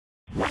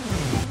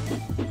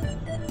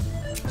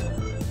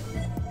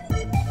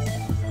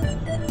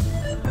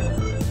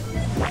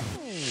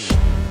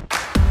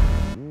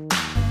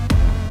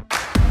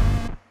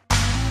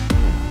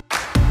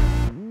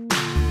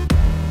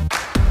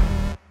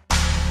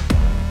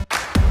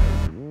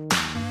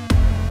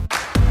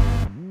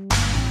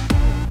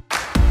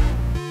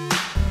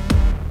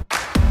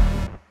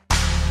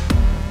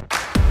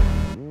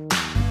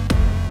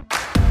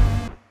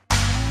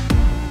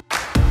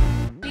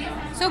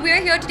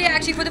here today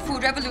actually for the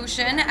food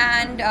revolution,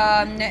 and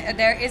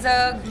there is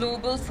a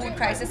global food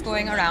crisis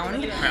going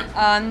around,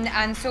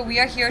 and so we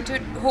are here to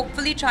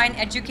hopefully try and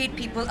educate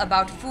people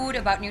about food,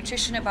 about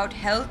nutrition, about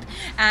health,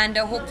 and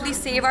hopefully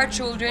save our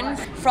children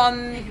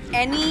from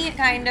any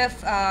kind of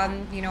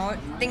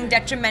thing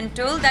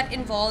detrimental that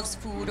involves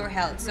food or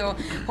health. So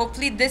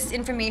hopefully this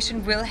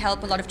information will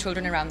help a lot of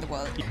children around the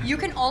world. You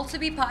can also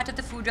be part of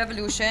the food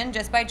revolution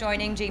just by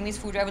joining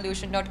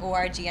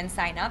jamiesfoodrevolution.org and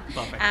sign up.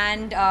 Perfect.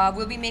 And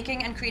we'll be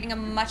making and creating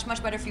a much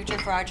better future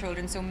for our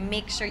children, so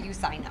make sure you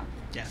sign up.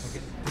 Yes.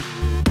 Okay.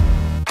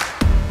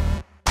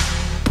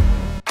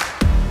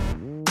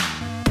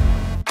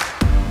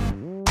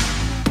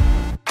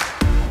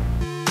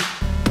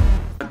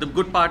 The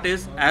good part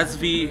is, as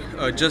we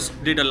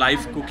just did a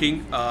live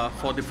cooking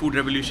for the Food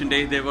Revolution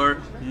Day, there were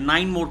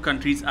 9 more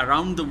countries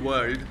around the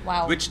world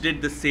which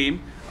did the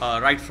same,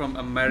 right from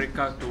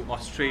America to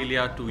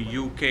Australia to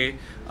UK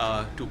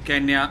to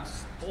Kenya.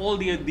 All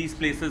these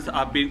places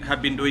have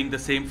been doing the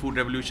same food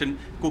revolution,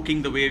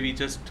 cooking the way we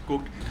just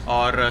cooked.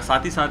 और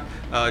साथ ही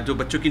साथ जो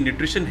बच्चों की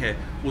nutrition है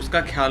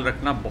उसका ख्याल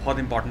रखना बहुत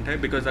इंपॉर्टेंट है,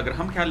 बिकॉज अगर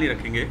हम ख्याल नहीं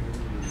रखेंगे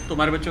तो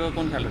हमारे बच्चों का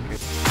कौन ख्याल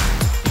रखेगा.